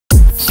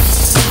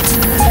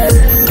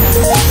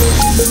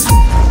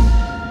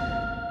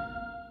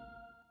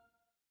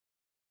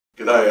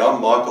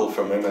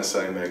from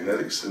MSA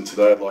Magnetics, and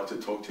today I'd like to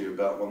talk to you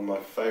about one of my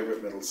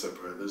favourite metal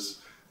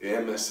separators, the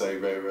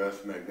MSA Rare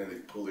Earth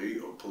Magnetic Pulley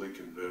or Pulley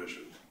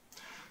Conversion.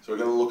 So we're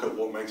going to look at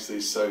what makes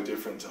these so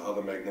different to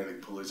other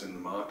magnetic pulleys in the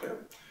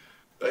market.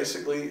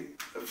 Basically,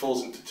 it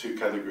falls into two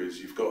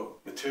categories. You've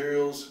got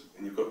materials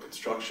and you've got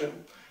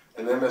construction.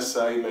 An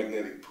MSA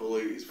magnetic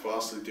pulley is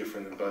vastly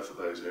different in both of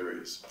those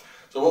areas.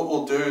 So what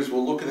we'll do is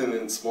we'll look at it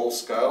in small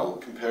scale,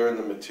 comparing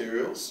the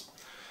materials.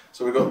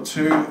 So we've got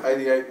two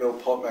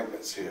 88mm pot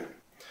magnets here.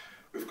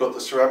 We've got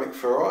the ceramic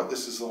ferrite,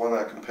 this is the one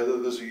our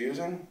competitors are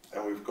using,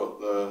 and we've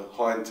got the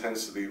high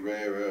intensity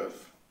rare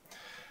earth.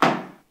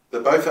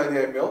 They're both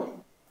 88mm.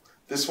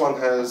 This one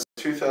has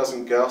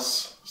 2000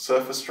 Gauss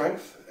surface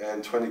strength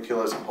and 20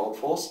 kilos of hold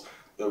force.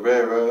 The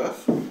rare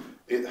earth,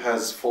 it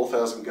has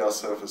 4000 Gauss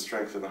surface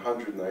strength and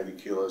 180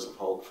 kilos of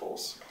hold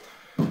force.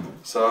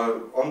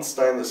 So on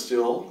stainless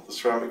steel, the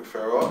ceramic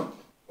ferrite,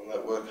 on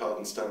that work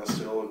hardened stainless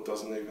steel, it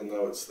doesn't even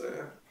know it's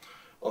there.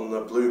 On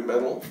the blue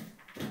metal,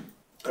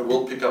 it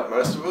will pick up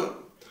most of it.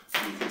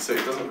 You can see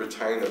it doesn't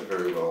retain it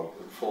very well.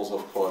 It falls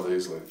off quite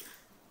easily.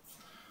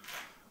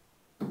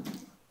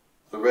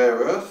 The rare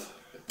earth,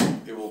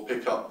 it will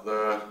pick up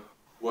the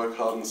work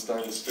hardened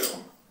stainless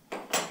steel.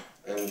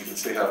 And you can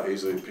see how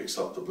easily it picks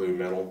up the blue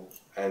metal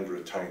and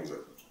retains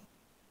it.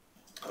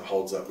 It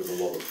holds that with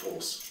a lot of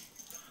force.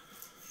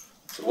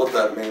 So what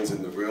that means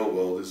in the real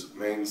world is it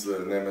means that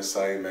an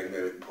MSA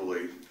magnetic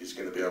pulley is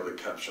going to be able to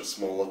capture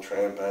smaller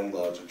tramp and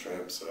larger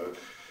tramp. So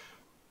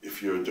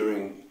if you're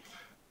doing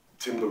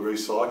timber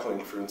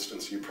recycling, for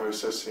instance, you're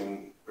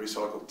processing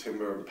recycled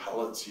timber and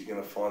pallets, you're going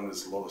to find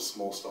there's a lot of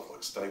small stuff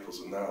like staples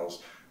and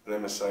nails. An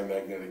MSA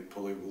magnetic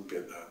pulley will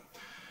get that.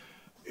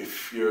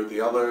 If you're at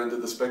the other end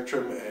of the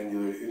spectrum and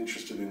you're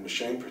interested in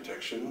machine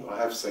protection, I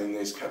have seen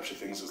these capture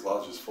things as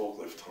large as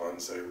forklift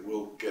tines. They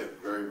will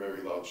get very,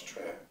 very large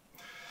tramp.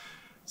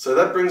 So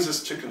that brings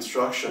us to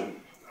construction.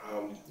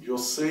 You'll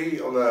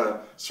see on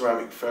a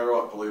ceramic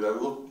ferrite pulley, they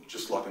look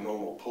just like a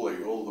normal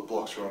pulley. All the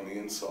blocks are on the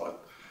inside.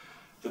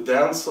 The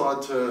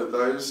downside to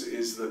those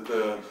is that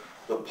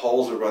the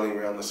poles are running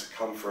around the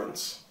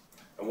circumference.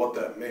 And what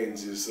that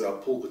means is they'll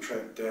pull the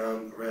tramp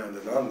down, around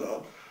and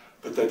under,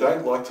 but they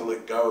don't like to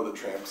let go of the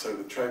tramp, so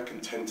the tramp can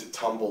tend to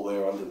tumble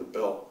there under the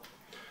belt.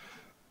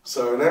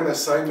 So an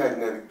MSA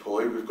magnetic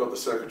pulley, we've got the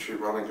circuitry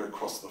running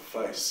across the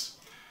face.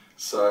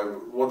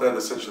 So what that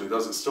essentially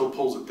does, it still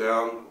pulls it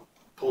down,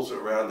 pulls it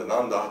around and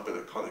under, but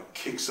it kind of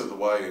kicks it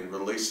away and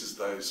releases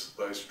those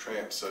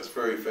tramps. So it's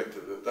very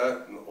effective at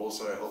that, and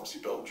also helps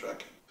you belt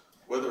tracking.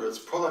 Whether it's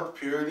product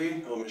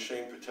purity or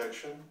machine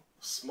protection,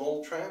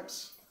 small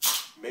tramps,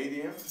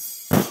 medium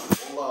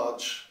or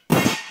large,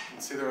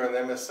 consider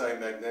an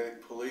MSA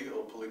magnetic pulley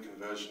or pulley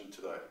conversion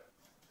today.